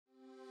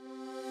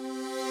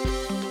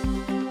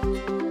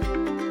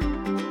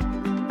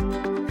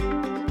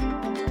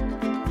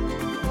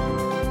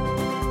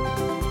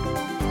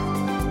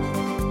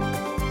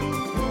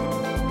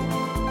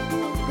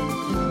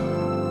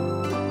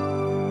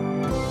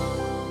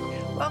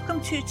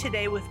Welcome to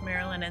Today with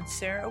Marilyn and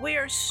Sarah. We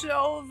are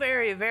so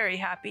very, very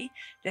happy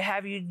to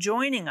have you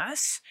joining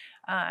us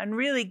and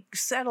really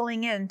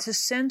settling in to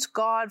sense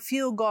God,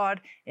 feel God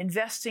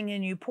investing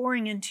in you,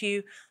 pouring into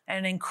you,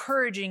 and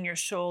encouraging your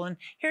soul. And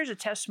here's a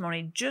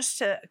testimony just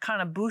to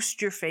kind of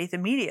boost your faith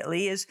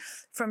immediately is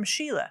from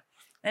Sheila.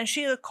 And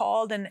Sheila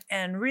called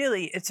and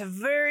really it's a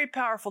very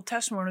powerful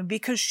testimony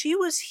because she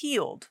was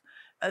healed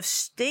of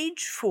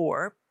stage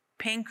 4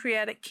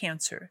 pancreatic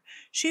cancer.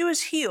 She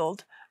was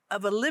healed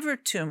of a liver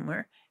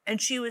tumor,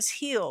 and she was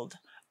healed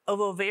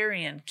of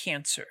ovarian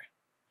cancer.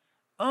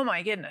 Oh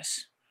my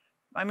goodness.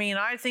 I mean,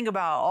 I think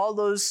about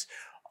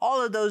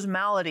all of those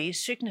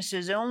maladies,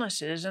 sicknesses,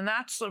 illnesses, and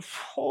that's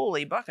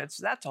holy buckets.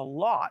 That's a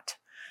lot.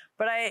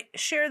 But I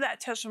share that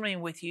testimony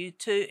with you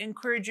to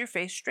encourage your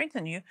faith,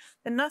 strengthen you,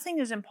 that nothing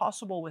is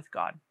impossible with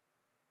God.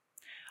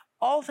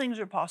 All things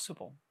are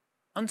possible.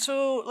 And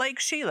so, like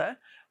Sheila,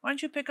 why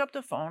don't you pick up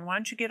the phone? Why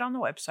don't you get on the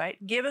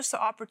website? Give us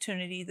the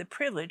opportunity, the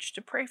privilege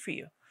to pray for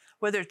you.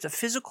 Whether it's a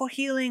physical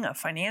healing, a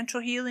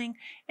financial healing,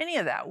 any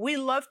of that. We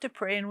love to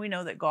pray, and we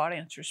know that God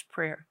answers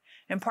prayer.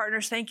 And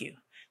partners, thank you.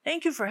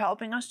 Thank you for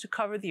helping us to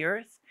cover the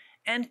earth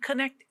and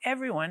connect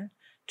everyone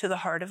to the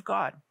heart of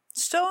God.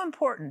 So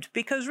important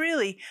because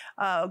really,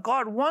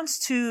 God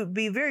wants to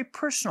be very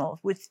personal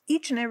with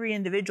each and every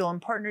individual,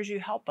 and partners, you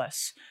help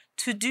us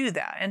to do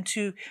that and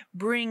to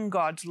bring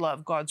God's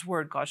love, God's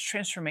word, God's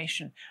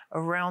transformation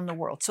around the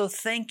world. So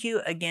thank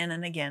you again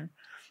and again.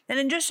 And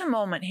in just a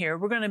moment here,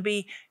 we're going to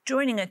be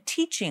joining a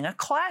teaching, a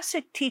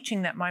classic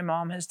teaching that my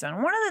mom has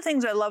done. One of the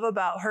things I love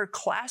about her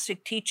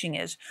classic teaching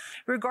is,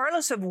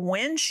 regardless of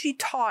when she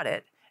taught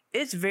it,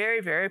 it's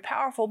very, very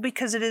powerful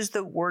because it is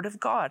the Word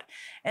of God.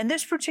 And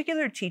this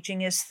particular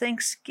teaching is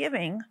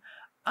Thanksgiving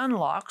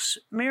Unlocks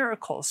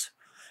Miracles.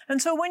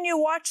 And so when you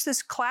watch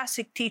this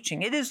classic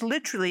teaching, it is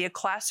literally a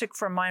classic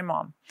from my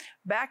mom.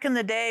 Back in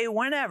the day,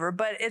 whenever,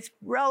 but it's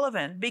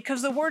relevant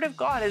because the Word of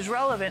God is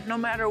relevant no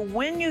matter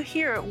when you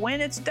hear it, when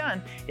it's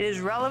done. It is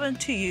relevant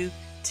to you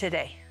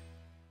today.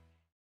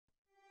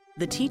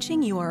 The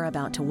teaching you are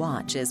about to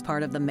watch is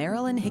part of the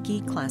Marilyn Hickey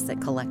Classic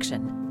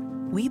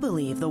Collection. We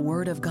believe the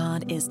Word of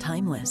God is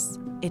timeless,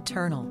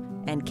 eternal,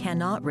 and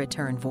cannot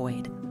return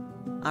void.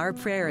 Our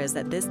prayer is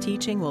that this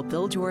teaching will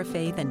build your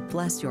faith and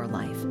bless your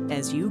life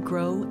as you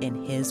grow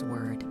in His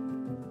Word.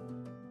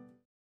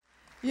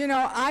 You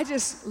know, I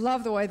just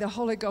love the way the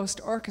Holy Ghost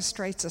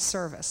orchestrates a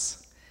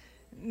service.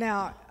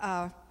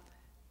 Now,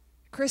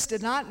 Chris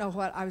did not know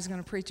what I was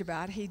going to preach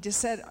about. He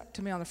just said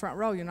to me on the front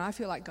row, you know, I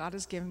feel like God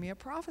has given me a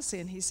prophecy.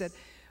 And he said,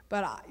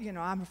 but,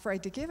 I'm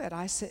afraid to give it.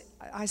 I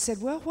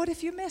said, well, what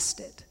if you missed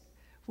it?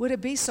 Would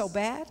it be so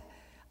bad?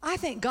 I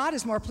think God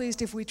is more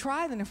pleased if we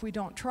try than if we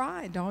don't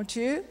try, don't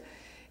you?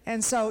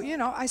 And so,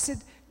 I said,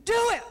 do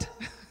it.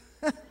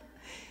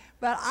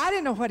 But I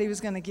didn't know what he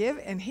was going to give,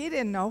 and he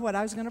didn't know what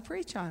I was going to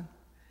preach on.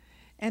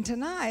 And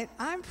tonight,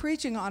 I'm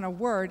preaching on a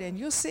word, and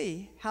you'll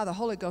see how the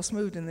Holy Ghost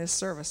moved in this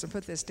service and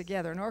put this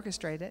together and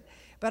orchestrate it.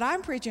 But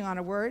I'm preaching on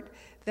a word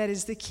that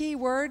is the key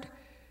word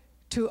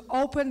to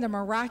open the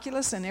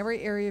miraculous in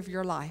every area of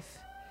your life.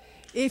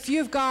 If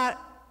you've got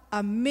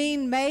a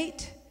mean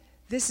mate,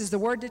 this is the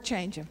word to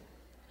change him.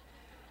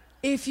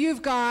 If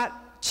you've got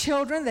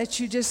children that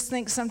you just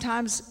think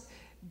sometimes,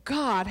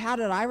 God, how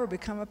did I ever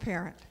become a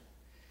parent?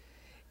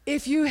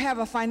 If you have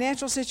a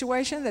financial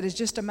situation that is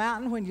just a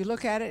mountain, when you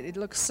look at it, it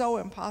looks so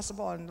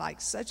impossible and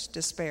like such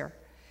despair.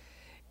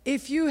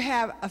 If you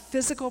have a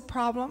physical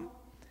problem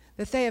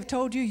that they have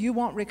told you you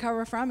won't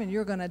recover from and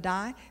you're going to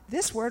die,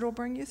 this word will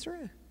bring you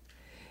through.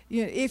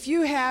 If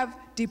you have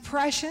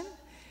depression,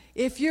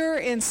 if you're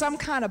in some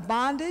kind of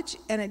bondage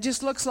and it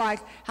just looks like,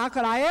 how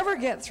could I ever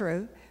get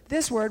through?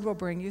 This word will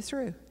bring you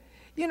through.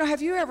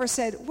 Have you ever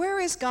said, where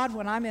is God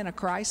when I'm in a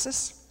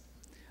crisis?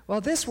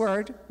 Well, this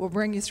word will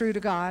bring you through to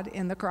God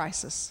in the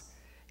crisis.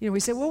 We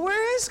say, well,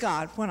 where is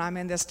God when I'm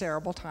in this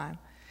terrible time?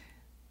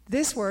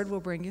 This word will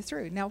bring you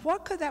through. Now,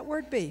 what could that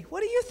word be? What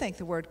do you think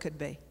the word could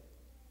be?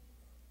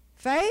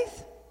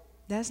 Faith?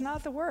 That's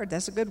not the word.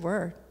 That's a good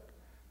word.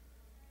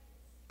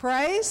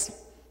 Praise?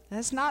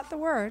 That's not the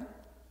word.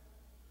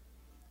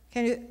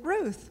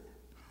 Ruth,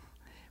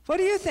 what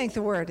do you think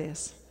the word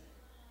is?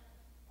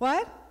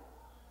 What?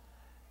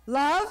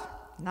 Love?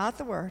 Not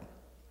the word.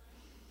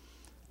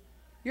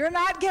 You're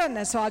not getting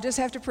it, so I'll just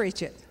have to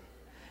preach it.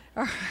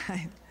 All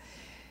right.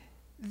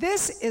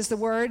 This is the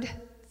word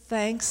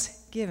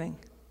thanksgiving.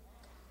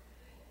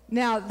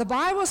 Now, the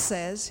Bible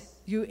says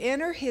you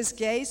enter his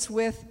gates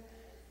with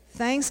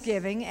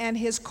thanksgiving and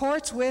his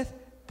courts with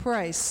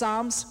praise.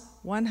 Psalms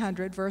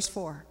 100, verse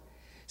 4.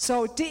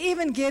 So to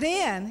even get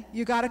in,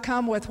 you got to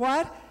come with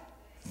what?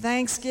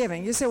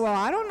 Thanksgiving. You say, well,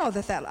 I don't know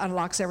that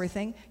unlocks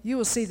everything. You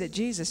will see that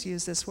Jesus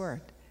used this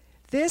word.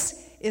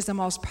 This is the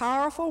most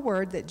powerful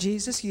word that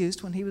Jesus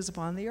used when he was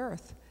upon the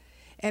earth.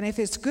 And if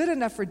it's good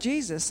enough for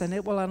Jesus and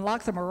it will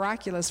unlock the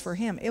miraculous for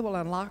him, it will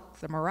unlock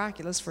the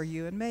miraculous for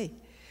you and me.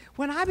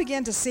 When I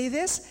began to see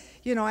this,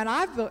 and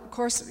I've, of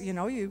course,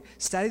 you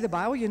study the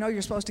Bible,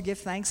 you're supposed to give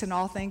thanks in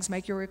all things,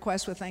 make your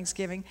requests with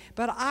thanksgiving.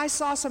 But I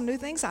saw some new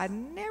things I'd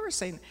never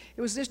seen.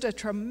 It was just a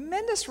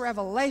tremendous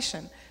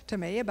revelation to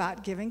me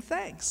about giving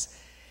thanks.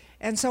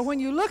 And so when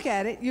you look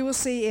at it, you will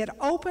see it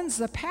opens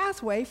the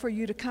pathway for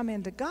you to come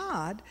into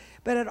God,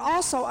 but it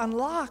also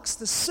unlocks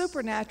the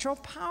supernatural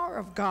power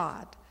of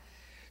God.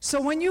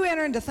 So when you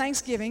enter into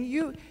Thanksgiving,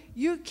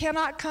 you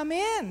cannot come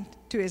in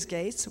to his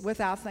gates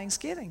without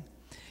thanksgiving.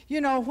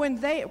 When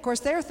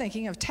they're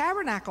thinking of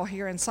tabernacle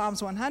here in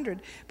Psalms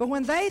 100, but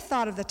when they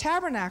thought of the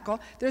tabernacle,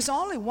 there's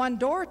only one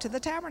door to the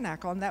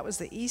tabernacle, and that was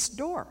the east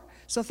door.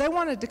 So if they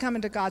wanted to come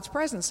into God's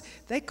presence,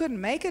 they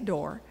couldn't make a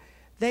door.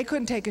 They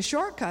couldn't take a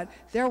shortcut.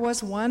 There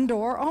was one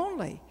door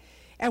only.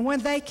 And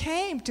when they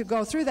came to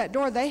go through that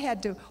door, they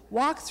had to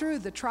walk through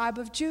the tribe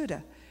of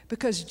Judah,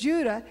 because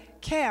Judah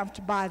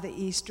camped by the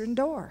eastern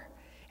door.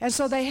 And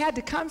so they had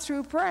to come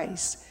through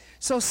praise.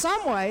 So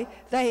some way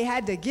they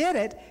had to get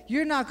it.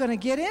 You're not going to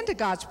get into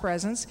God's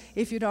presence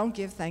if you don't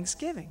give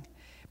thanksgiving.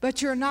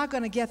 But you're not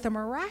going to get the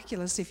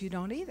miraculous if you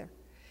don't either.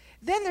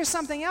 Then there's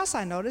something else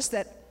I noticed,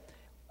 that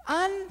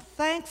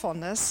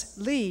unthankfulness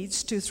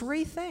leads to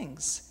three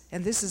things.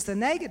 And this is the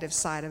negative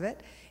side of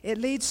it. It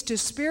leads to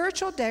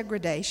spiritual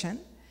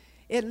degradation,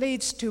 it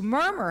leads to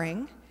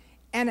murmuring,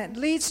 and it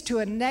leads to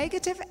a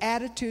negative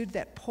attitude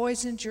that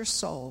poisons your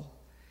soul.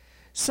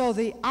 So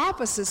the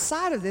opposite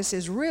side of this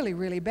is really,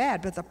 really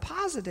bad, but the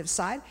positive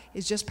side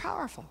is just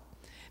powerful.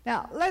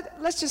 Now,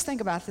 let's just think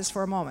about this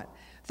for a moment.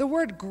 The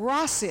word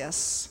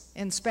gracias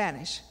in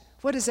Spanish,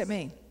 what does it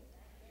mean?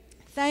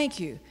 Thank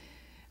you.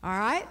 All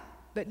right?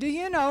 But do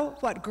you know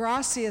what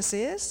gracias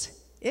is?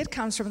 It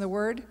comes from the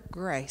word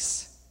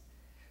grace.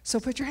 So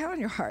put your hand on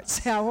your heart.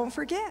 Say, I won't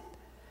forget.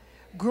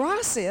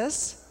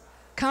 Gracias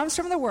comes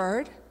from the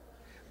word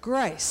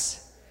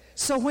grace.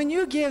 So when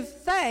you give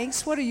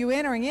thanks, what are you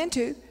entering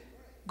into?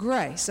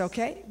 Grace,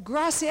 okay?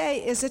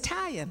 Grazie is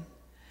Italian.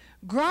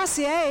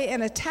 Grazie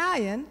in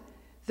Italian,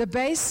 the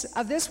base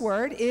of this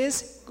word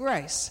is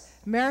grace.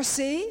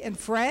 Merci in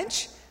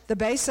French, the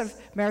base of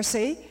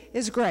merci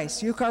is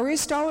grace.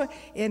 Eucharisto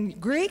in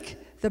Greek,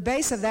 the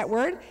base of that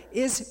word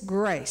is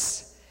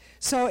grace.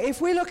 So if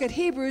we look at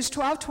Hebrews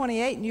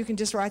 12:28, and you can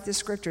just write this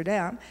scripture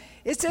down,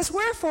 it says,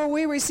 wherefore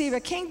we receive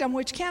a kingdom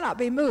which cannot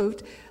be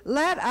moved.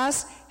 Let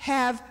us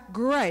have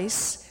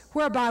grace,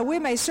 whereby we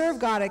may serve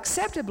God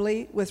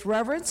acceptably with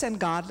reverence and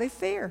godly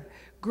fear.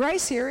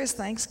 Grace here is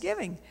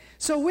thanksgiving.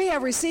 So we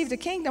have received a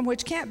kingdom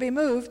which can't be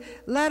moved.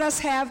 Let us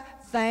have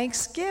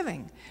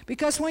thanksgiving.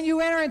 Because when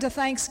you enter into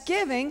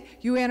thanksgiving,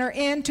 you enter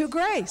into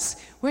grace.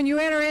 When you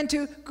enter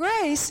into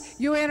grace,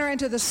 you enter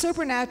into the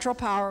supernatural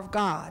power of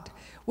God.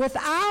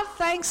 Without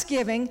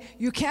thanksgiving,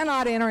 you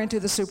cannot enter into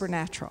the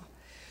supernatural.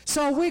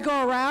 So we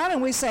go around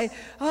and we say,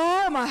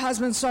 oh, my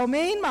husband's so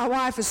mean, my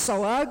wife is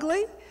so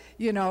ugly.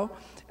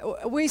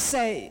 We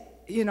say,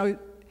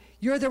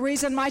 you're the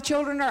reason my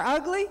children are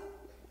ugly.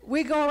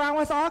 We go around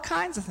with all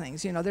kinds of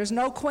things. There's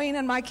no queen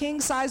in my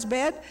king-size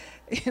bed.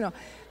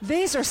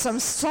 These are some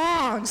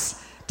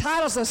songs,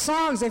 titles of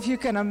songs, if you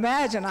can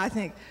imagine. I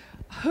think,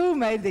 who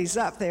made these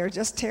up? They're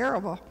just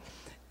terrible.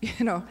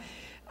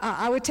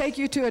 I would take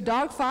you to a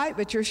dog fight,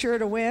 but you're sure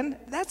to win.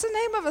 That's the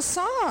name of a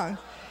song.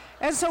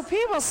 And so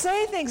people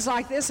say things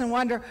like this and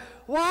wonder,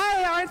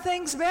 why aren't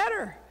things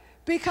better?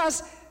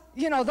 Because,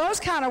 those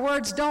kind of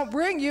words don't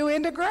bring you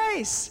into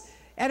grace.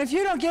 And if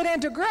you don't get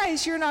into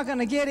grace, you're not going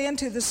to get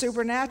into the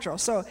supernatural.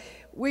 So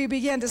we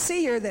begin to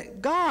see here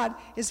that God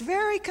is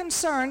very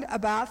concerned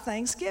about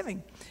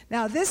thanksgiving.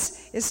 Now,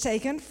 this is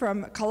taken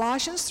from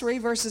Colossians 3,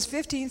 verses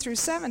 15 through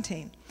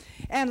 17.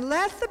 And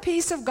let the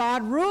peace of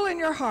God rule in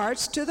your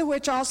hearts, to the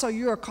which also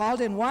you are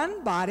called in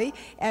one body,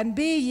 and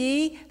be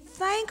ye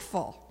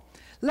thankful.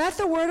 Let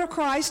the word of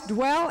Christ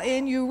dwell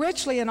in you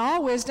richly in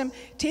all wisdom,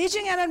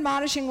 teaching and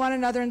admonishing one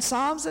another in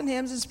psalms and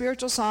hymns and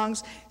spiritual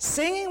songs,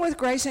 singing with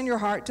grace in your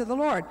heart to the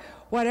Lord.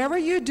 Whatever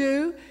you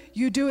do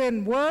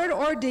in word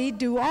or deed,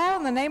 do all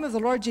in the name of the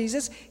Lord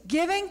Jesus,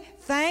 giving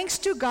thanks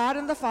to God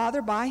and the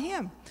Father by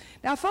him.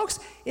 Now, folks,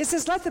 it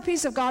says, let the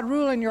peace of God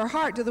rule in your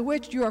heart, to the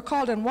which you are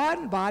called in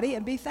one body,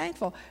 and be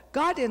thankful.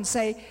 God didn't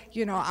say,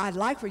 I'd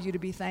like for you to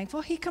be thankful.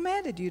 He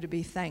commanded you to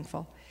be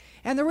thankful.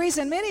 And the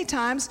reason many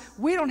times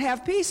we don't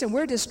have peace and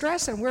we're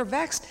distressed and we're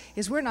vexed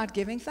is we're not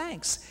giving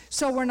thanks.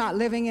 So we're not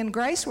living in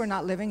grace, we're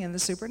not living in the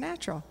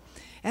supernatural.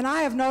 And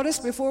I have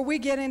noticed before we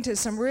get into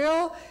some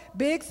real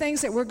big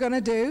things that we're going to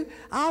do,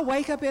 I'll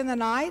wake up in the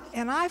night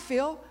and I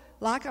feel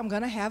like I'm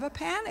going to have a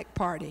panic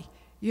party.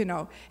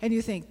 And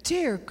you think,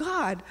 dear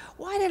God,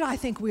 why did I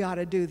think we ought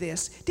to do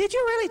this? Did you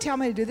really tell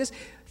me to do this?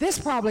 This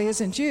probably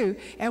isn't you,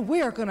 and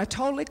we are going to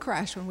totally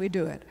crash when we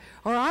do it.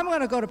 Or I'm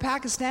going to go to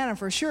Pakistan, and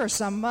for sure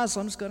some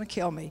Muslim's going to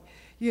kill me,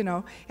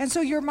 And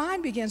so your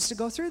mind begins to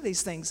go through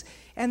these things.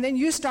 And then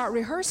you start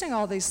rehearsing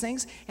all these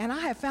things, and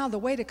I have found the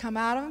way to come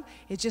out of them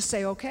is just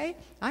say, okay,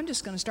 I'm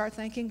just going to start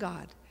thanking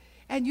God.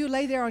 And you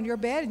lay there on your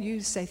bed and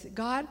you say,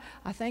 God,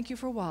 I thank you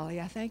for Wally.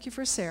 I thank you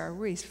for Sarah,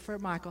 Reese, for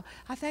Michael.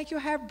 I thank you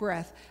I have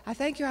breath. I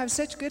thank you I have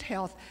such good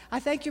health. I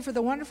thank you for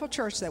the wonderful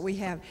church that we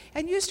have.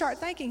 And you start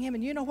thanking him,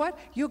 and you know what?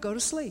 You'll go to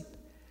sleep.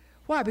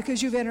 Why?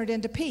 Because you've entered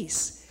into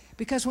peace.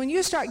 Because when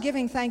you start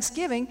giving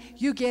thanksgiving,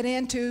 you get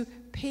into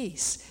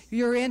peace.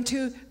 You're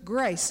into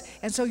grace.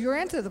 And so you're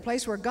into the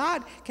place where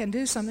God can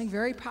do something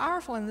very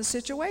powerful in the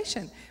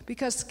situation,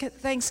 because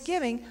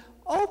thanksgiving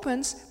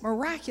opens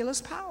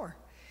miraculous power.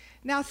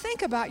 Now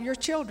think about your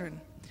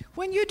children.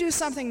 When you do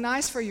something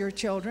nice for your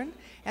children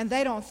and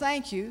they don't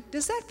thank you,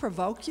 does that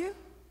provoke you?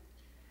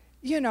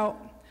 You know,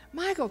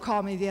 Michael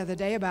called me the other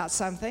day about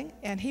something,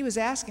 and he was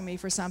asking me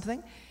for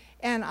something,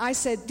 and I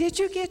said, did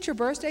you get your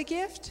birthday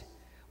gift?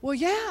 Well,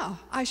 yeah,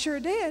 I sure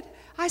did.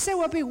 I said,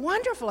 well, it'd be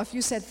wonderful if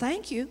you said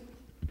thank you.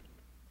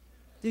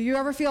 Do you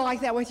ever feel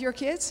like that with your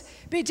kids?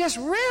 It'd be just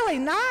really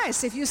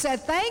nice if you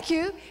said thank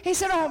you. He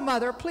said, oh,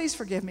 Mother, please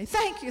forgive me.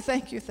 Thank you,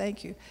 thank you,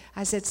 thank you.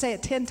 I said, say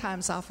it 10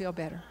 times, I'll feel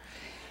better.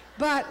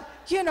 But,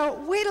 you know,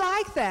 we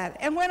like that.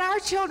 And when our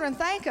children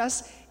thank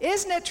us,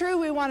 isn't it true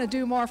we want to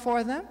do more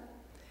for them?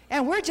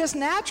 And we're just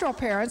natural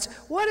parents.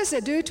 What does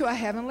it do to a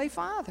heavenly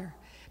Father?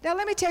 Now,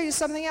 let me tell you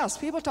something else.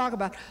 People talk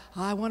about,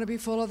 oh, I want to be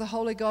full of the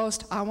Holy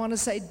Ghost. I want to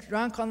say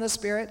drunk on the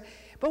Spirit.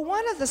 But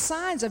one of the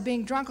signs of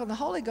being drunk on the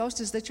Holy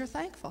Ghost is that you're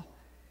thankful.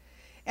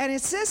 And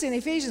it says in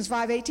Ephesians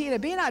 5:18,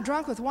 be not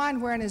drunk with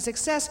wine wherein is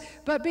excess,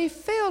 but be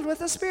filled with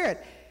the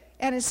Spirit.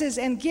 And it says,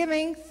 and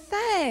giving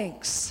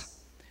thanks.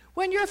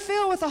 When you're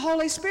filled with the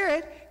Holy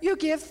Spirit, you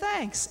give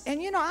thanks.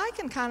 And you know, I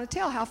can kind of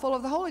tell how full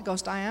of the Holy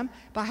Ghost I am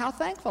by how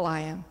thankful I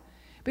am.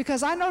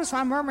 Because I notice if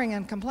I'm murmuring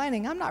and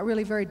complaining, I'm not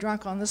really very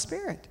drunk on the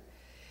Spirit.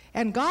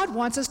 And God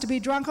wants us to be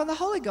drunk on the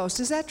Holy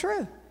Ghost. Is that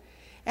true?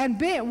 And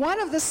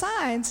one of the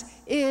signs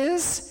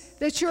is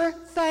that you're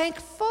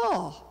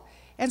thankful.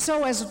 And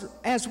so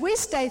as we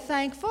stay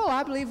thankful,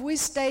 I believe we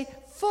stay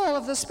full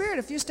of the Spirit.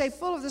 If you stay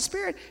full of the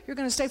Spirit, you're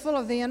going to stay full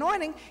of the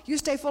anointing. You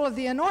stay full of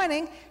the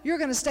anointing, you're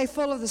going to stay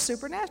full of the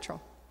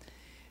supernatural.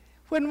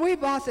 When we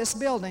bought this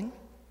building,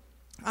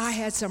 I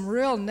had some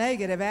real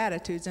negative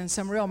attitudes and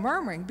some real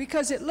murmuring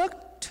because it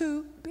looked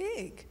too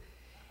big.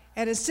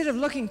 And instead of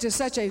looking to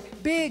such a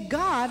big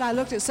God, I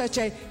looked at such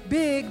a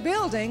big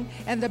building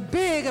and the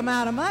big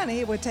amount of money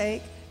it would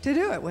take to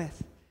do it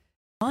with.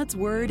 God's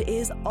Word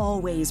is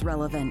always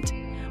relevant.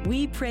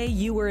 We pray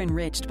you were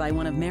enriched by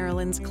one of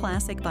Marilyn's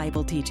classic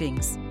Bible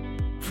teachings.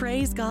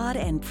 Praise God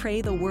and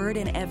pray the Word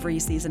in every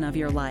season of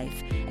your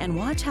life, and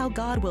watch how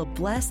God will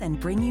bless and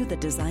bring you the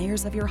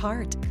desires of your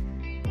heart.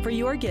 For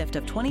your gift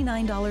of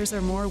 $29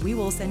 or more, we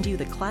will send you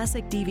the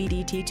classic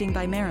DVD teaching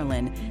by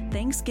Marilyn,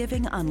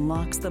 Thanksgiving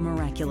Unlocks the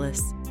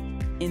Miraculous.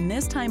 In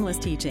this timeless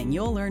teaching,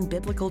 you'll learn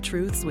biblical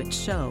truths which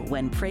show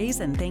when praise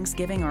and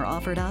thanksgiving are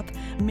offered up,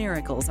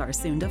 miracles are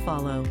soon to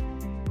follow.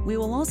 We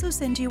will also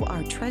send you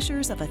our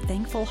Treasures of a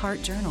Thankful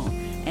Heart journal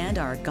and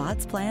our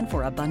God's Plan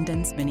for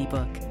Abundance mini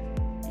book.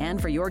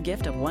 And for your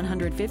gift of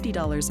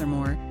 $150 or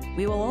more,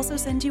 we will also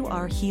send you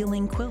our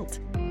healing quilt.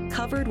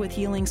 Covered with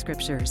healing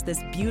scriptures,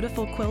 this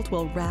beautiful quilt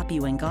will wrap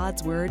you in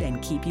God's Word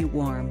and keep you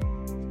warm.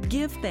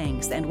 Give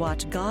thanks and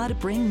watch God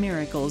bring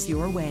miracles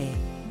your way.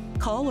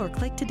 Call or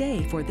click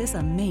today for this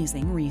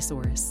amazing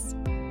resource.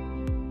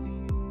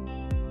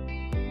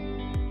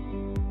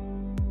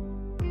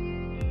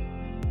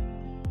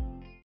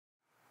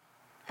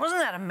 Wasn't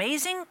that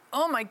amazing?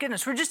 Oh my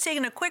goodness, we're just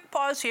taking a quick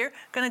pause here.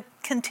 Going to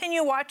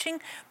continue watching,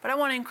 but I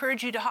want to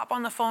encourage you to hop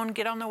on the phone,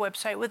 get on the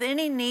website with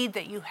any need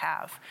that you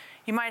have.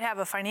 You might have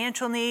a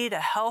financial need, a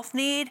health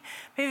need.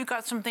 Maybe you've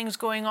got some things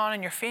going on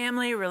in your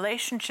family,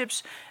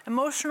 relationships,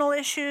 emotional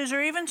issues,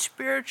 or even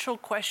spiritual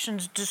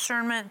questions,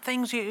 discernment,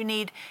 things that you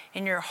need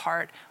in your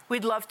heart.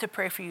 We'd love to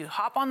pray for you.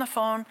 Hop on the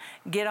phone,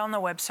 get on the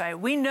website.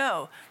 We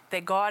know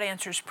that God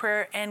answers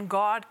prayer and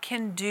God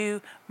can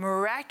do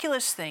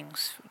miraculous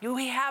things.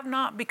 We have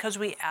not because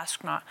we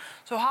ask not.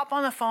 So hop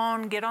on the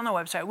phone, get on the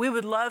website. We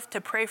would love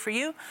to pray for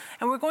you.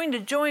 And we're going to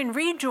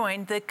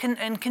rejoin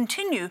and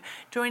continue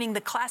joining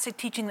the classic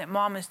teaching that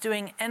Mom is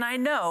doing. And I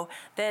know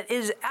that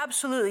is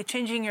absolutely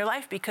changing your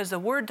life because the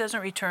word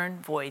doesn't return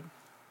void.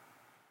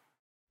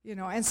 You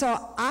know, and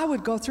so I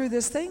would go through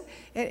this thing,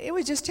 and it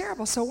was just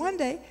terrible. So one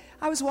day,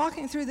 I was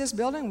walking through this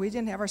building. We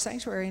didn't have our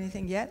sanctuary or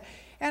anything yet,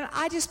 and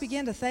I just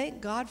began to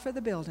thank God for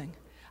the building.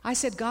 I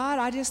said, God,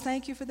 I just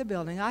thank you for the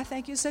building. I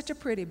thank you, such a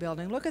pretty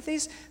building. Look at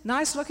these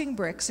nice-looking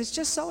bricks. It's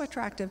just so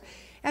attractive.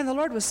 And the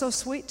Lord was so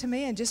sweet to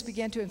me and just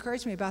began to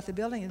encourage me about the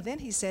building. And then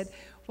he said,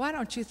 why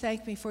don't you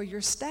thank me for your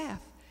staff?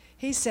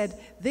 He said,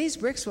 these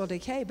bricks will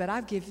decay, but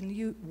I've given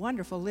you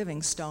wonderful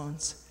living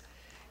stones.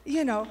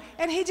 You know,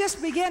 and he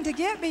just began to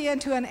get me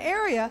into an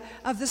area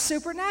of the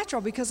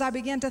supernatural because I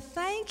began to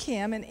thank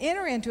him and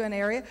enter into an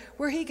area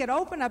where he could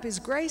open up his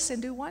grace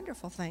and do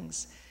wonderful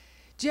things.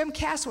 Jim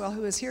Caswell,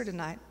 who is here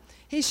tonight,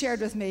 he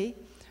shared with me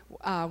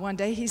one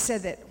day, he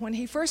said that when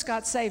he first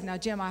got saved, now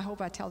Jim, I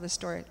hope I tell this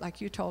story like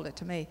you told it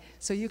to me,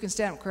 so you can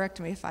stand up and correct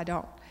me if I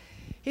don't.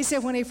 He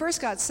said when he first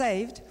got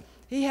saved,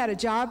 He had a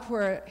job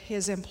where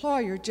his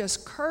employer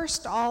just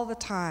cursed all the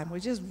time,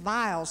 was just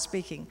vile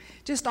speaking,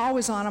 just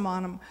always on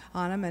him.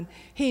 And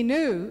he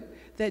knew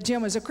that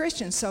Jim was a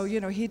Christian, so,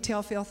 he'd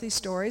tell filthy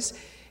stories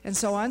and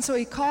so on. So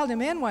he called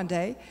him in one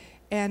day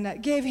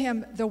and gave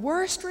him the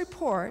worst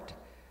report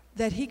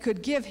that he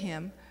could give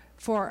him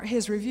for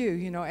his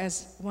review,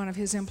 as one of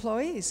his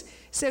employees. He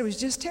said it was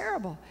just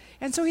terrible.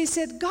 And so he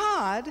said,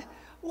 God,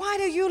 why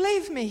do you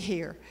leave me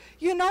here?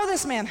 You know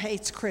this man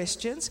hates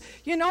Christians.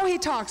 You know he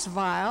talks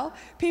vile.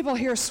 People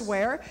here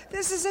swear.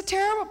 This is a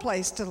terrible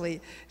place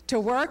to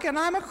work, and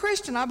I'm a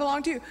Christian. I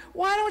belong to you.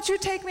 Why don't you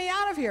take me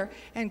out of here?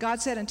 And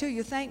God said, until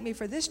you thank me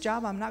for this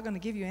job, I'm not going to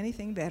give you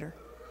anything better.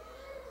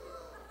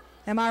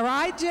 Am I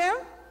right, Jim?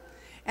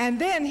 And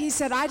then he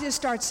said, I just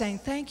start saying,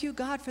 thank you,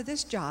 God, for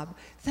this job.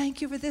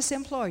 Thank you for this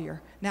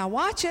employer. Now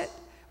watch it.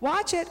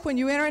 Watch it. When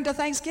you enter into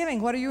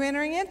Thanksgiving, what are you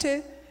entering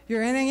into?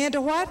 You're entering into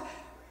what?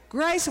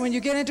 Grace. And when you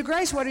get into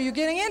grace, what are you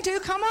getting into?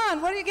 Come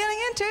on, what are you getting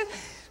into?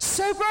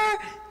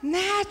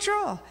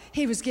 Supernatural.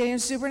 He was getting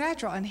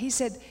supernatural. And he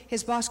said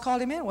his boss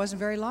called him in. It wasn't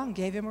very long.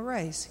 Gave him a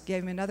raise.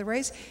 Gave him another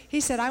raise.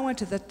 He said, I went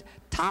to the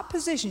top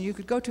position you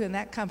could go to in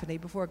that company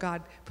before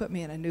God put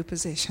me in a new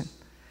position.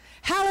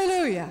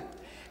 Hallelujah.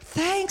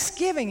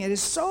 Thanksgiving, it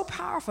is so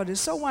powerful, it is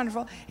so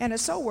wonderful, and it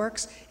so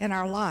works in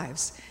our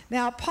lives.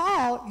 Now,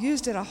 Paul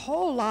used it a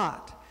whole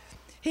lot.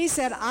 He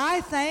said,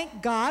 I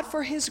thank God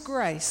for his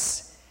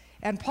grace.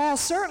 And Paul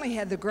certainly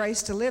had the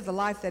grace to live the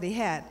life that he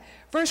had.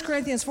 1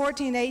 Corinthians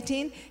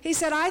 14:18, he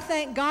said, I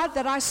thank God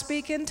that I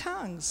speak in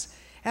tongues.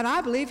 And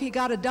I believe he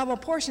got a double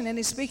portion in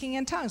his speaking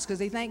in tongues because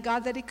he thanked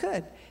God that he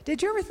could.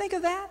 Did you ever think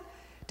of that?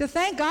 To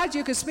thank God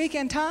you could speak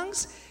in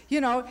tongues?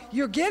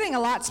 You're getting a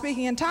lot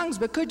speaking in tongues,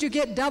 but could you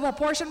get double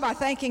portion by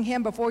thanking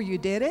him before you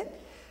did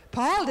it?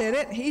 Paul did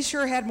it. He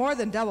sure had more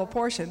than double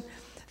portion.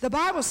 The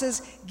Bible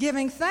says,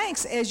 giving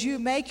thanks as you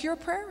make your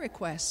prayer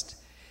request.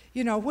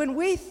 When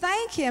we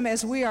thank him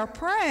as we are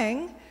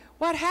praying,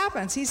 what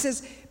happens? He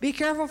says, be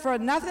careful for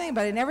nothing,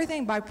 but in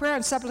everything by prayer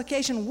and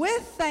supplication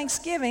with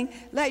thanksgiving,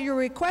 let your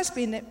request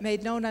be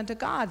made known unto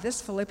God. This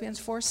is Philippians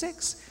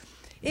 4:6.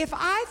 If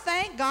I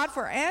thank God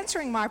for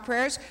answering my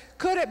prayers,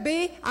 could it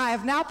be I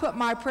have now put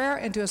my prayer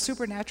into a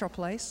supernatural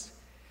place?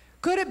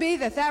 Could it be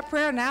that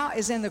prayer now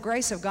is in the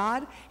grace of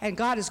God and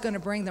God is going to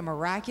bring the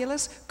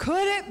miraculous?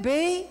 Could it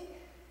be?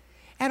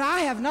 And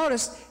I have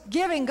noticed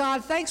giving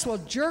God thanks will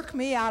jerk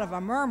me out of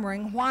a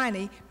murmuring,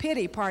 whiny,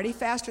 pity party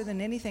faster than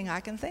anything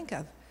I can think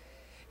of.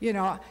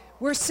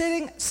 We're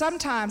sitting,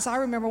 sometimes, I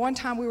remember one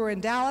time we were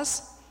in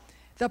Dallas.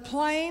 The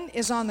plane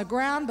is on the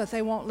ground, but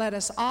they won't let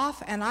us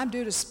off, and I'm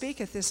due to speak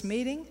at this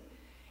meeting.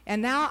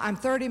 And now I'm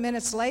 30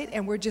 minutes late,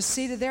 and we're just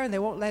seated there, and they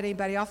won't let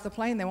anybody off the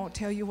plane. They won't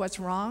tell you what's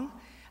wrong.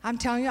 I'm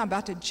telling you, I'm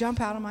about to jump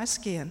out of my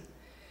skin.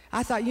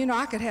 I thought,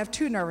 I could have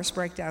 2 nervous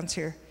breakdowns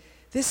here.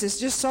 This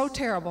is just so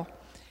terrible.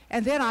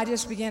 And then I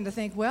just began to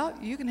think, well,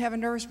 you can have a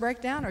nervous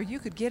breakdown, or you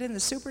could get in the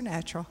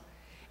supernatural.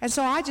 And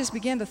so I just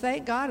began to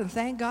thank God and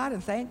thank God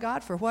and thank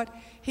God for what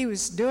he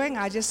was doing.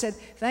 I just said,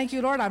 thank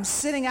you, Lord. I'm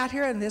sitting out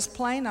here in this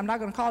plane. I'm not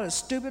going to call it a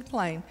stupid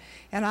plane.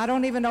 And I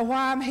don't even know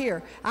why I'm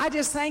here. I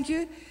just thank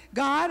you,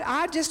 God.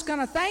 I'm just going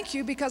to thank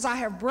you because I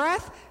have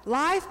breath,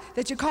 life,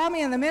 that you called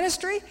me in the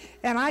ministry.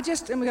 And I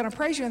just am going to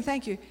praise you and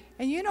thank you.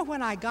 And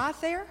when I got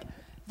there,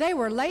 they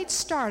were late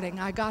starting.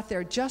 I got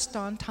there just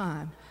on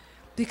time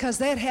because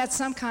they had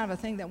some kind of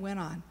a thing that went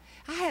on.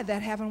 I had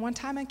that happen one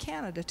time in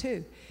Canada,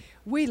 too.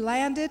 We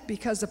landed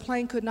because the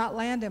plane could not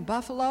land in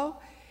Buffalo,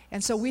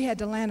 and so we had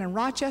to land in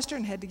Rochester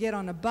and had to get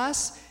on a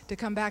bus to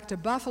come back to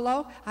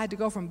Buffalo. I had to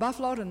go from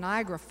Buffalo to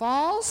Niagara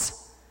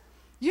Falls.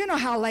 You know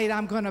how late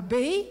I'm going to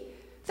be.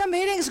 The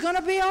meeting's going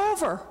to be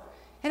over.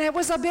 And it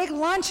was a big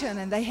luncheon,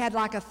 and they had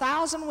like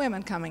 1,000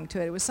 women coming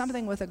to it. It was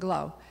something with a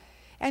glow.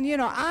 And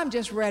I'm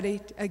just ready.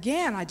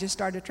 Again, I just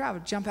started to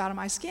travel, jump out of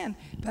my skin.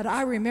 But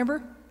I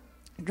remember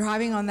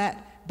driving on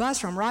that bus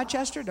from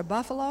Rochester to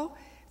Buffalo,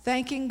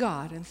 thanking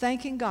God and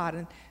thanking God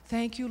and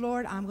thank you,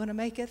 Lord, I'm going to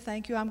make it.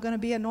 Thank you, I'm going to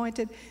be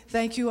anointed.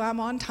 Thank you, I'm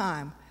on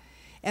time.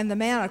 And the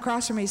man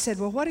across from me said,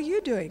 well, what are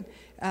you doing?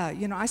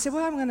 I said,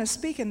 well, I'm going to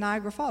speak in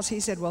Niagara Falls. He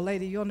said, well,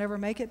 lady, you'll never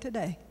make it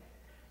today.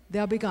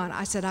 They'll be gone.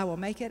 I said, I will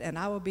make it and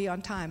I will be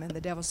on time. And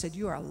the devil said,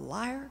 you are a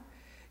liar.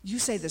 You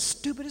say the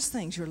stupidest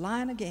things. You're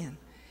lying again.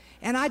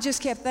 And I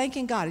just kept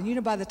thanking God.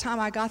 And by the time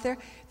I got there,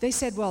 they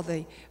said, well,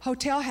 the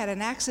hotel had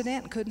an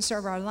accident and couldn't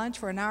serve our lunch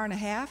for an hour and a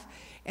half.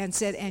 And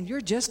said, and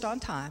you're just on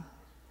time.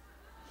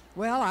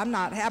 Well, I'm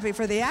not happy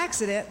for the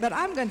accident, but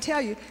I'm going to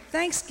tell you,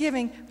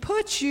 Thanksgiving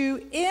puts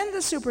you in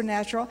the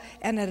supernatural,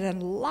 and it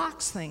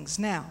unlocks things.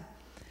 Now,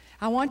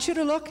 I want you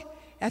to look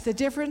at the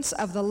difference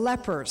of the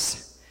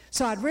lepers.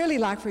 So I'd really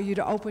like for you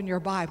to open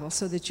your Bible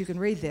so that you can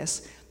read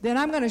this. Then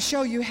I'm going to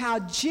show you how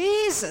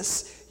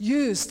Jesus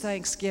used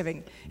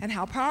Thanksgiving and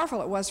how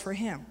powerful it was for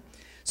him.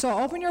 So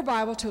open your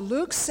Bible to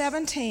Luke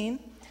 17.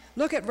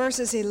 Look at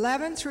verses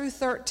 11 through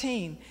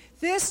 13.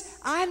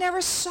 I never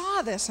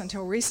saw this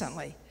until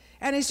recently.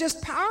 And it's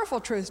just powerful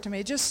truth to me.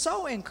 It just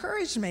so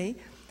encouraged me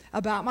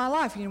about my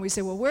life. We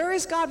say, well, where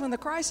is God when the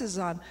crisis is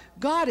on?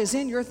 God is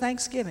in your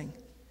Thanksgiving.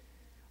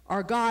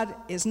 or God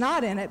is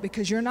not in it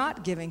because you're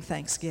not giving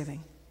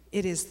thanksgiving.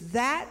 It is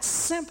that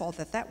simple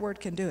that word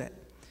can do it.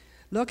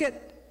 Look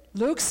at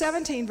Luke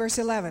 17, verse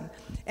 11.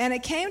 And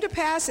it came to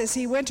pass as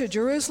he went to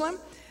Jerusalem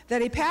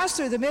that he passed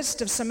through the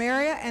midst of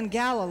Samaria and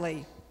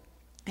Galilee.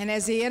 And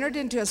as he entered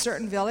into a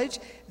certain village,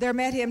 there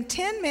met him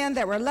 10 men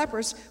that were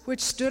lepers,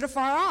 which stood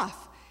afar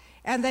off.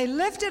 And they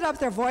lifted up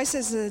their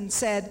voices and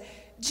said,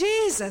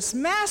 Jesus,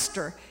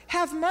 Master,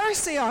 have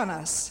mercy on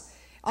us.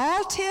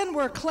 All 10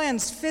 were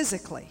cleansed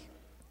physically,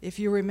 if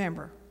you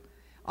remember.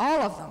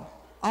 All of them.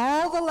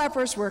 All the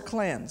lepers were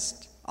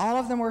cleansed. All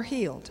of them were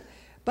healed.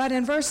 But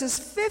in verses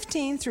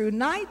 15 through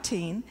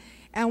 19,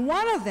 and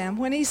one of them,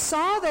 when he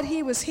saw that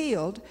he was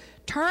healed,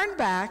 turned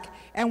back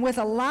and with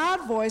a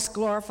loud voice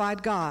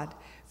glorified God,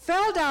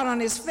 fell down on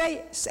his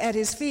face at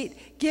his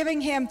feet,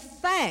 giving him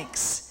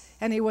thanks,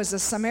 and he was a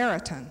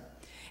Samaritan.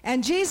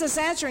 And Jesus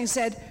answering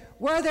said,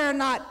 were there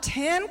not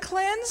 10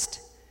 cleansed?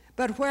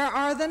 But where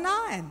are the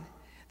 9?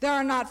 They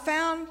are not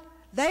found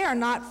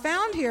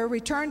here,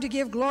 returned to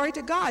give glory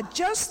to God,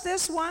 just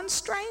this one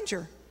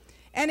stranger.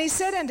 And he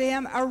said unto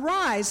him,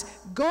 arise,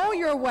 go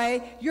your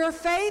way, your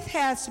faith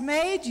hath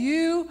made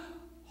you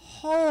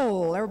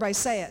whole. Everybody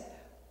say it.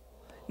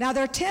 Now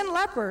there are 10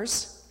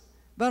 lepers,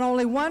 but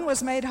only one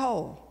was made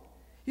whole.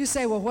 You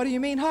say, well, what do you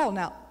mean whole?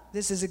 Now,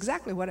 this is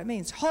exactly what it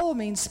means. Whole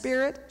means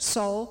spirit,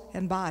 soul,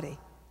 and body.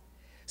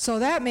 So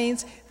that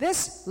means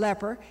this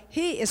leper,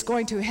 he is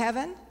going to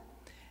heaven.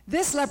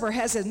 This leper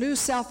has a new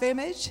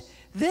self-image.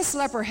 This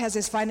leper has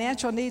his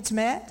financial needs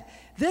met.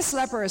 This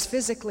leper is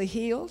physically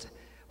healed.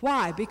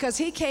 Why? Because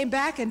he came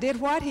back and did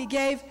what? He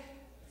gave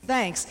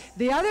thanks.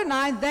 The other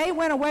 9, they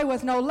went away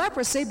with no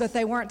leprosy, but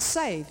they weren't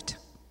saved.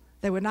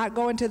 They would not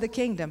go into the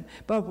kingdom.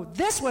 But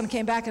this one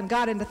came back and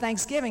got into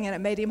thanksgiving, and it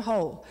made him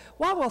whole.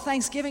 What will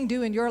thanksgiving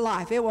do in your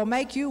life? It will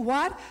make you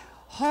what?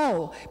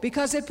 Whole.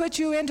 Because it puts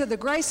you into the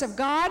grace of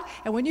God,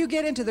 and when you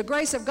get into the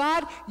grace of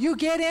God, you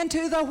get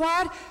into the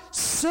what?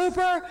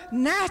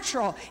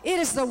 Supernatural. It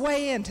is the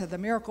way into the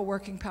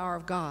miracle-working power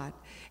of God.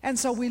 And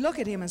so we look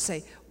at him and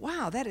say,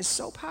 wow, that is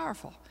so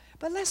powerful.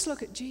 But let's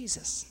look at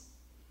Jesus.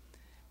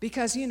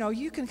 Because, you know,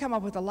 you can come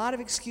up with a lot of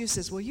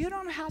excuses. Well, you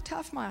don't know how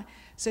tough my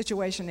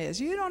situation is.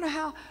 You don't know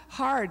how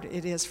hard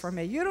it is for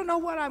me. You don't know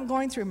what I'm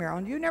going through,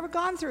 Marilyn. You've never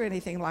gone through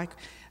anything like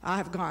I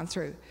have gone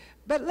through.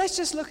 But let's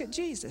just look at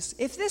Jesus.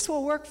 If this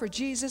will work for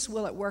Jesus,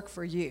 will it work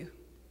for you?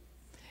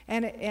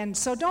 And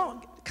so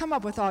don't come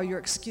up with all your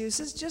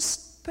excuses.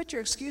 Just put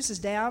your excuses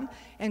down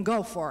and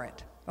go for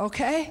it,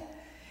 okay?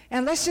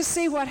 And let's just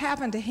see what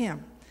happened to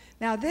him.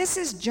 Now, this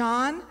is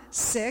John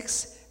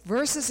 6,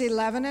 verses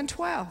 11 and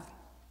 12.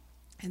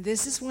 And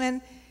this is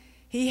when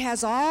he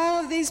has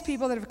all of these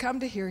people that have come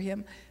to hear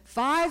him,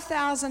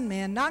 5,000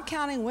 men, not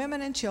counting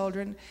women and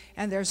children,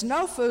 and there's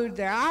no food.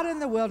 They're out in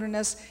the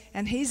wilderness,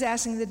 and he's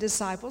asking the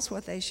disciples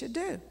what they should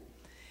do.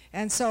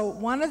 And so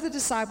one of the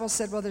disciples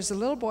said, well, there's a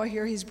little boy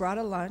here. He's brought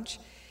a lunch.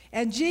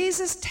 And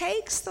Jesus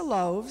takes the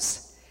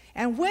loaves,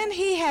 and when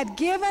he had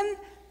given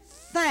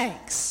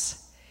thanks,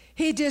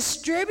 he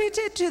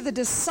distributed to the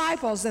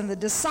disciples, and the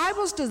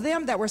disciples to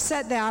them that were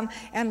set down,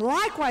 and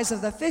likewise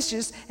of the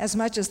fishes as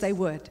much as they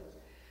would.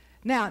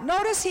 Now,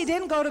 notice he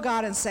didn't go to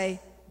God and say,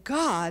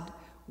 God,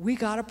 we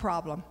got a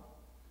problem.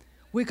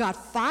 We got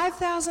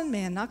 5,000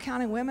 men, not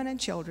counting women and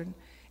children,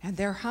 and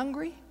they're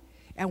hungry,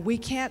 and we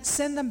can't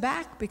send them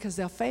back because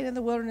they'll faint in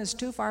the wilderness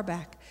too far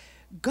back.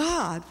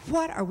 God,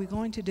 what are we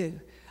going to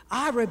do?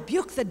 I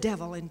rebuke the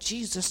devil in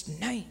Jesus'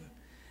 name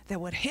that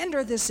would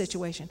hinder this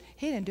situation.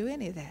 He didn't do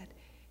any of that.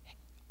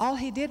 All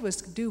he did was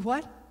do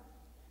what?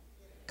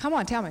 Come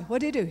on, tell me.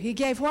 What did he do? He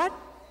gave what?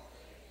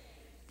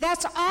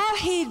 That's all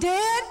he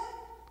did?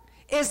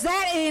 Is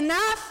that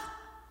enough?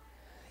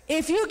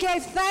 If you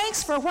gave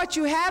thanks for what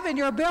you have in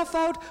your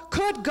billfold,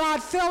 could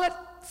God fill it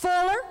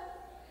fuller?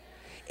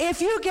 If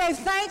you gave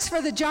thanks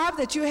for the job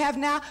that you have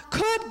now,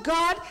 could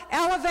God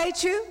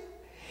elevate you?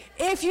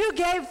 If you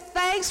gave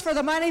thanks for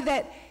the money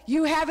that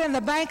you have in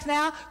the bank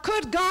now,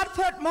 could God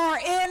put more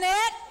in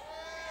it?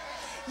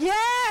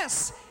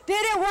 Yes.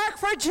 Did it work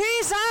for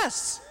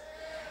Jesus?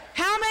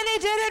 How many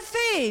did it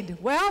feed?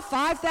 Well,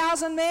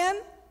 5,000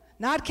 men,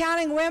 not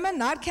counting women,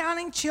 not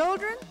counting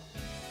children.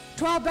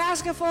 12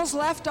 basketfuls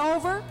left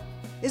over.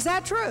 Is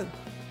that true?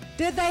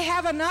 Did they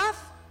have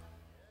enough?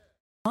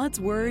 God's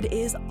Word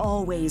is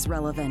always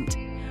relevant.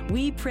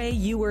 We pray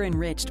you were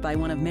enriched by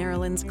one of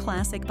Marilyn's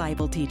classic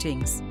Bible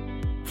teachings.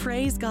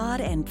 Praise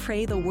God and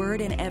pray the Word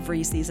in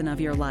every season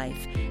of your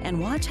life, and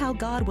watch how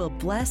God will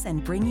bless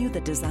and bring you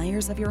the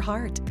desires of your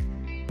heart.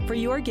 For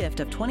your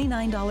gift of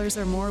 $29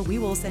 or more, we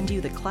will send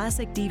you the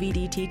classic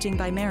DVD teaching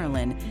by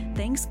Marilyn,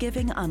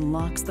 Thanksgiving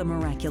Unlocks the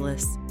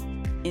Miraculous.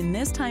 In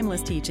this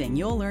timeless teaching,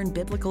 you'll learn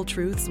biblical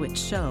truths which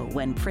show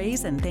when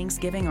praise and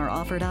thanksgiving are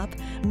offered up,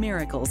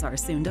 miracles are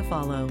soon to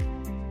follow.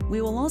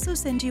 We will also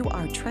send you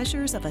our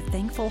Treasures of a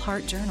Thankful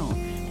Heart journal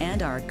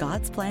and our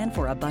God's Plan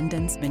for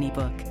Abundance mini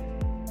book.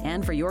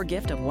 And for your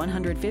gift of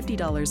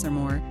 $150 or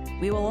more,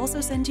 we will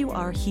also send you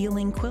our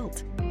Healing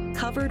Quilt.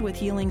 Covered with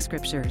healing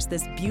scriptures,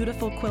 this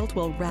beautiful quilt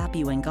will wrap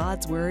you in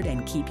God's Word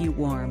and keep you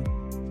warm.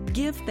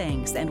 Give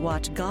thanks and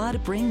watch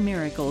God bring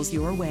miracles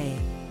your way.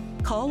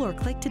 Call or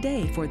click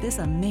today for this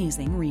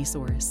amazing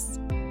resource.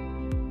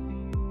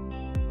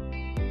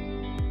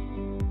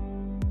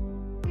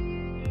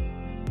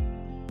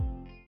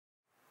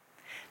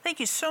 Thank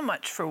you so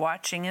much for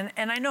watching.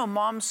 And I know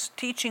Mom's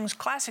teachings,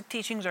 classic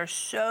teachings, are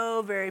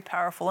so very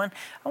powerful. And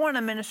I want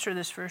to minister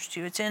this verse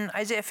to you. It's in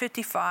Isaiah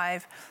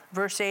 55,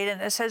 verse 8,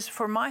 and it says,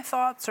 "For my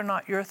thoughts are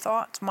not your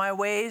thoughts. My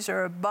ways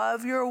are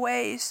above your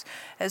ways.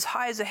 As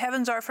high as the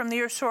heavens are from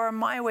the earth, so are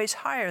my ways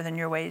higher than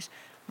your ways.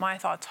 My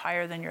thoughts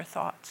higher than your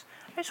thoughts."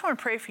 I just want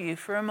to pray for you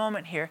for a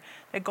moment here,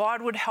 that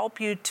God would help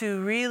you to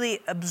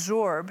really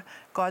absorb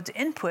God's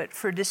input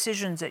for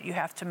decisions that you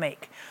have to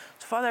make.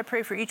 So Father, I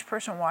pray for each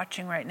person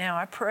watching right now.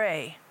 I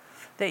pray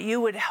that you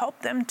would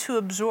help them to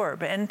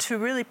absorb and to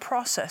really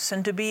process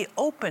and to be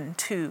open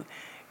to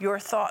your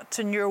thoughts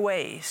and your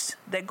ways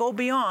that go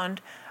beyond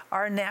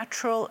our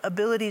natural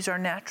abilities, our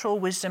natural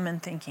wisdom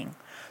and thinking.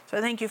 So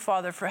I thank you,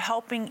 Father, for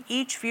helping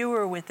each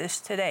viewer with this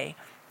today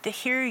to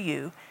hear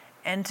you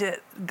and to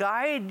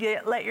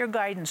let your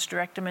guidance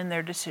direct them in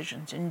their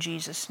decisions. In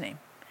Jesus' name,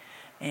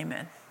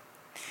 amen.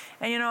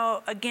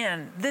 And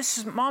again,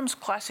 Mom's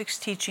Classics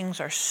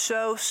teachings are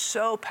so,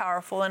 so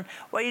powerful. And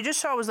what you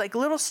just saw was like a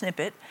little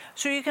snippet,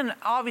 so you can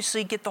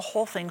obviously get the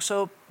whole thing.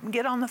 So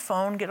get on the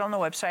phone, get on the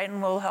website,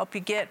 and we'll help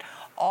you get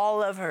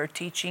all of her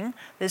teaching.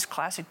 This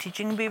classic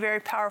teaching will be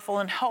very powerful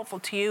and helpful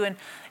to you.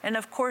 And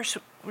of course,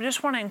 we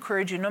just want to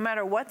encourage you, no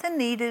matter what the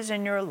need is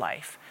in your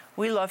life,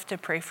 we love to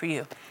pray for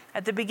you.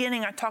 At the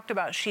beginning, I talked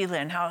about Sheila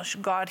and how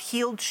God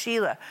healed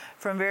Sheila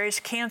from various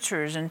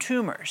cancers and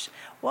tumors.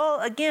 Well,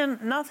 again,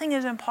 nothing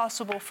is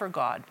impossible for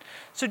God.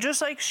 So just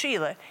like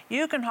Sheila,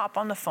 you can hop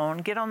on the phone,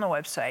 get on the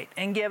website,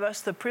 and give us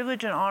the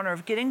privilege and honor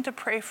of getting to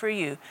pray for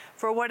you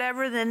for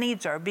whatever the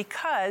needs are,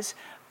 because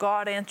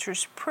God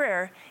answers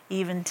prayer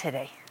even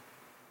today.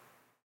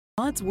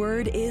 God's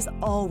Word is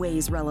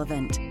always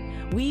relevant.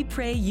 We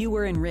pray you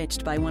were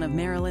enriched by one of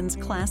Marilyn's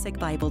classic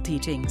Bible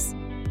teachings.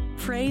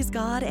 Praise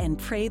God and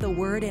pray the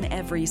Word in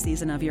every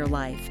season of your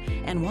life,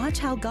 and watch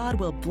how God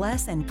will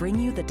bless and bring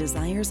you the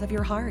desires of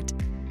your heart.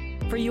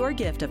 For your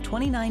gift of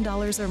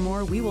 $29 or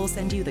more, we will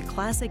send you the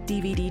classic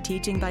DVD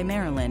teaching by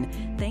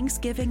Marilyn,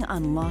 Thanksgiving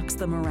Unlocks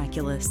the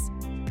Miraculous.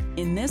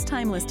 In this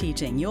timeless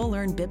teaching, you'll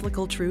learn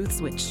biblical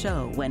truths which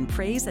show when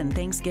praise and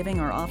thanksgiving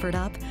are offered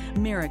up,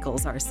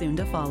 miracles are soon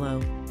to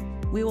follow.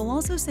 We will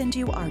also send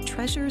you our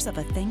Treasures of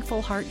a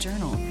Thankful Heart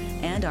journal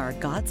and our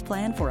God's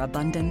Plan for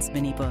Abundance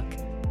mini book.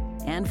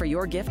 And for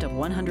your gift of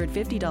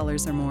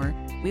 $150 or more,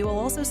 we will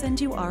also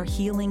send you our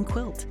healing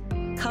quilt.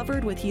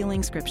 Covered with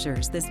healing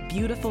scriptures, this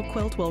beautiful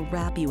quilt will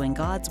wrap you in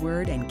God's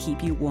Word and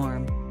keep you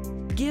warm.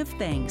 Give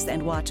thanks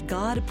and watch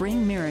God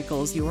bring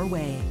miracles your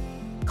way.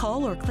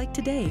 Call or click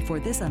today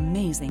for this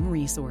amazing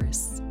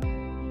resource.